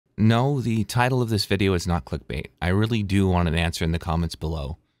No, the title of this video is not clickbait. I really do want an answer in the comments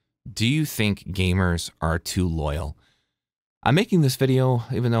below. Do you think gamers are too loyal? I'm making this video,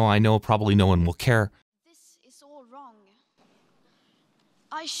 even though I know probably no one will care. This is all wrong.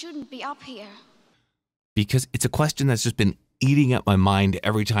 I shouldn't be up here. Because it's a question that's just been eating at my mind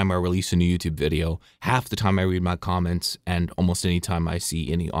every time I release a new YouTube video, half the time I read my comments, and almost any time I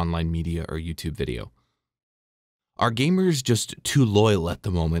see any online media or YouTube video. Are gamers just too loyal at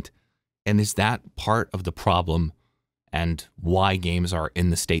the moment? And is that part of the problem and why games are in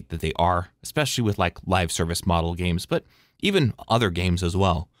the state that they are, especially with like live service model games, but even other games as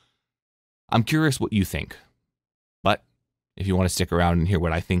well? I'm curious what you think. But if you want to stick around and hear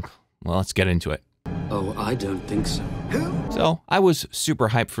what I think, well, let's get into it. Oh, I don't think so. So I was super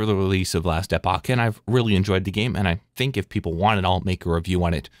hyped for the release of Last Epoch, and I've really enjoyed the game, and I think if people want it, I'll make a review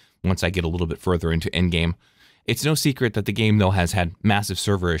on it once I get a little bit further into endgame. It's no secret that the game, though, has had massive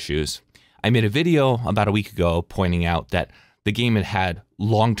server issues. I made a video about a week ago pointing out that the game had had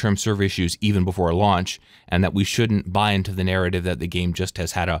long-term server issues even before launch, and that we shouldn't buy into the narrative that the game just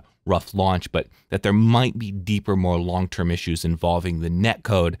has had a rough launch, but that there might be deeper, more long-term issues involving the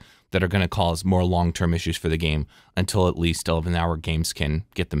netcode that are going to cause more long-term issues for the game until at least 11-hour games can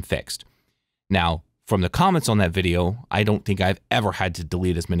get them fixed. Now, from the comments on that video, I don't think I've ever had to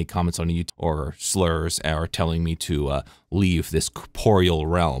delete as many comments on YouTube or slurs or telling me to leave this corporeal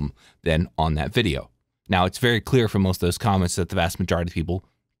realm than on that video. Now, it's very clear from most of those comments that the vast majority of people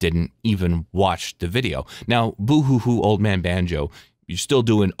didn't even watch the video. Now, boo-hoo-hoo, Old Man Banjo, you're still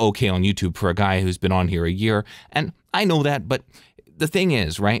doing okay on YouTube for a guy who's been on here a year, and I know that, but the thing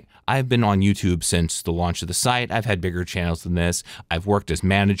is, right, I've been on YouTube since the launch of the site. I've had bigger channels than this. I've worked as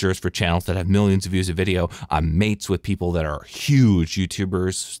managers for channels that have millions of views a video. I'm mates with people that are huge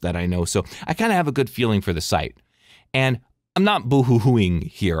YouTubers that I know. So I kind of have a good feeling for the site. And I'm not boo-hoo-hooing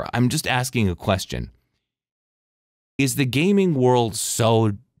here. I'm just asking a question. Is the gaming world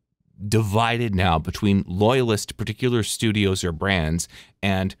so divided now between loyalists to particular studios or brands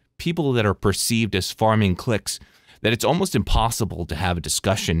and people that are perceived as farming clicks that it's almost impossible to have a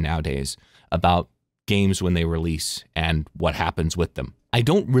discussion nowadays about games when they release and what happens with them? I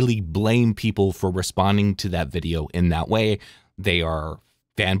don't really blame people for responding to that video in that way. They are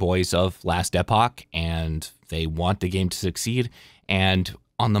fanboys of Last Epoch and they want the game to succeed. And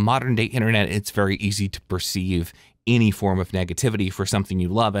on the modern day internet, it's very easy to perceive any form of negativity for something you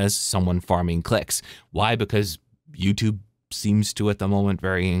love as someone farming clicks. Why? Because YouTube seems to, at the moment,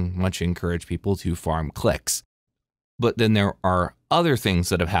 very much encourage people to farm clicks. But then there are other things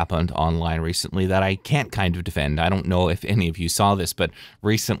that have happened online recently that I can't kind of defend. I don't know if any of you saw this, but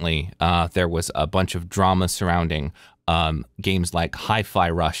recently there was a bunch of drama surrounding games like Hi-Fi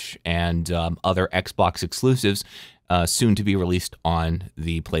Rush and other Xbox exclusives soon to be released on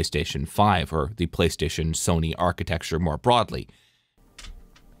the PlayStation 5 or the PlayStation Sony architecture more broadly.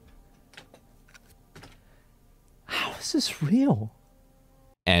 How is this real?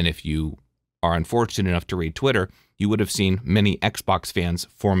 And if you are unfortunate enough to read Twitter, you would have seen many Xbox fans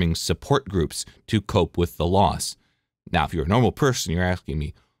forming support groups to cope with the loss. Now, if you're a normal person, you're asking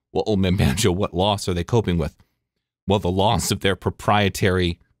me, well, Old Man Banjo, what loss are they coping with? Well, the loss of their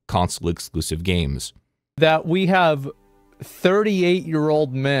proprietary console-exclusive games. That we have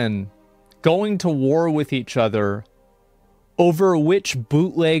 38-year-old men going to war with each other over which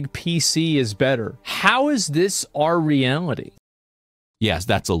bootleg PC is better. How is this our reality? Yes,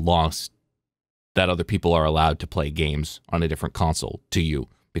 that's a loss that other people are allowed to play games on a different console to you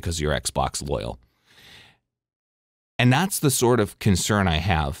because you're Xbox loyal. And that's the sort of concern I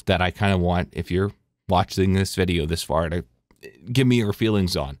have that I kind of want, if you're watching this video this far, to give me your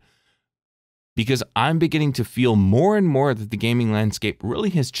feelings on. Because I'm beginning to feel more and more that the gaming landscape really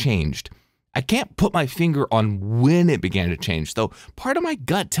has changed. I can't put my finger on when it began to change, though part of my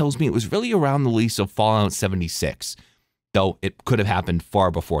gut tells me it was really around the release of Fallout 76, though it could have happened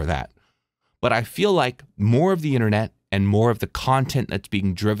far before that. But I feel like more of the internet and more of the content that's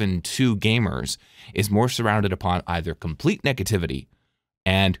being driven to gamers is more surrounded upon either complete negativity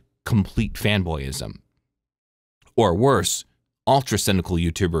and complete fanboyism. Or worse, ultra cynical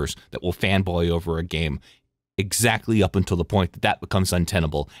YouTubers that will fanboy over a game exactly up until the point that that becomes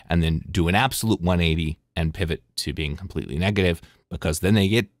untenable and then do an absolute 180 and pivot to being completely negative, because then they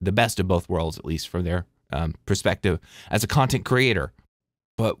get the best of both worlds, at least from their perspective as a content creator.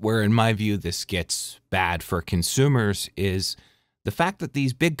 But where, in my view, this gets bad for consumers is the fact that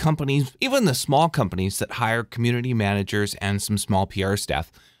these big companies, even the small companies that hire community managers and some small PR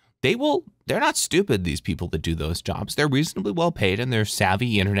staff, they will they're not stupid, these people that do those jobs. They're reasonably well paid, and they're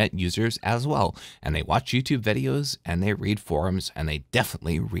savvy internet users as well. And they watch YouTube videos, and they read forums, and they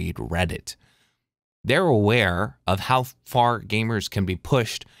definitely read Reddit. They're aware of how far gamers can be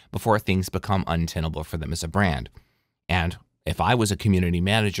pushed before things become untenable for them as a brand. And if I was a community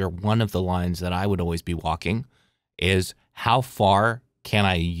manager, one of the lines that I would always be walking is, how far can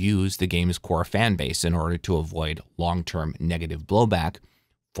I use the game's core fan base in order to avoid long-term negative blowback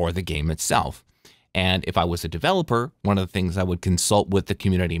for the game itself? And if I was a developer, one of the things I would consult with the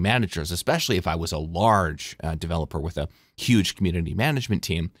community managers, especially if I was a large developer with a huge community management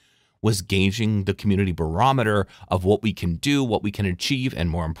team, was gauging the community barometer of what we can do, what we can achieve, and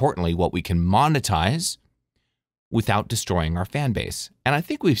more importantly, what we can monetize without destroying our fan base. And I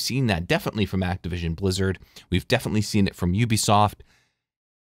think we've seen that definitely from Activision Blizzard. We've definitely seen it from Ubisoft.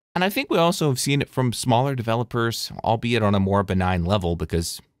 And I think we also have seen it from smaller developers, albeit on a more benign level,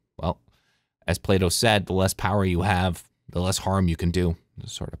 because, well, as Plato said, the less power you have, the less harm you can do.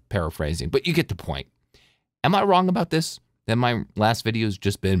 Sort of paraphrasing, but you get the point. Am I wrong about this? That my last video's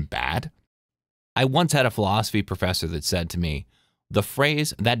just been bad? I once had a philosophy professor that said to me, the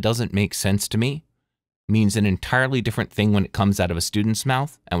phrase "that doesn't make sense to me" means an entirely different thing when it comes out of a student's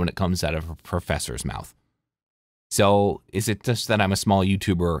mouth and when it comes out of a professor's mouth. So is it just that I'm a small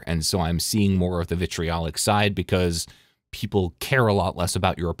YouTuber and so I'm seeing more of the vitriolic side because people care a lot less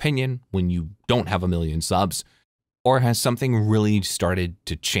about your opinion when you don't have a million subs? Or has something really started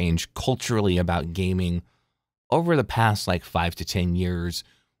to change culturally about gaming over the past like 5 to 10 years,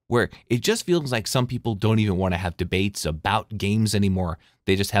 where it just feels like some people don't even want to have debates about games anymore?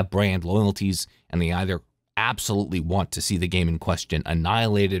 They just have brand loyalties, and they either absolutely want to see the game in question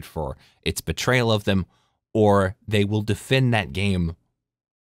annihilated for its betrayal of them, or they will defend that game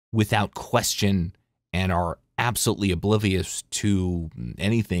without question and are absolutely oblivious to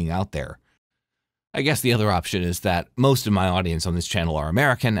anything out there. I guess the other option is that most of my audience on this channel are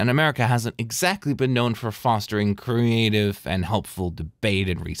American, and America hasn't exactly been known for fostering creative and helpful debate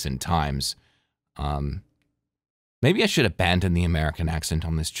in recent times. Maybe I should abandon the American accent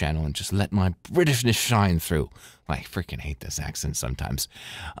on this channel and just let my Britishness shine through. I freaking hate this accent sometimes.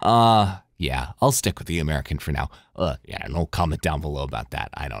 Yeah, I'll stick with the American for now. Yeah, no comment down below about that.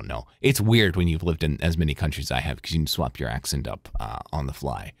 I don't know. It's weird when you've lived in as many countries as I have, because you can swap your accent up on the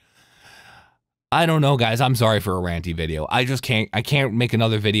fly. I don't know, guys. I'm sorry for a ranty video. I can't make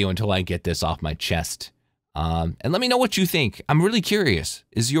another video until I get this off my chest. And let me know what you think. I'm really curious.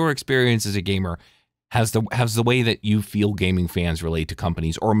 Is your experience as a gamer, has the way that you feel gaming fans relate to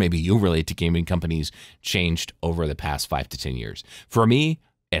companies, or maybe you relate to gaming companies, changed over the past 5 to 10 years? For me,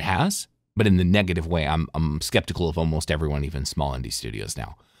 it has, but in the negative way. I'm skeptical of almost everyone, even small indie studios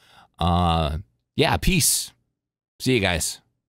now. Yeah, peace. See you guys.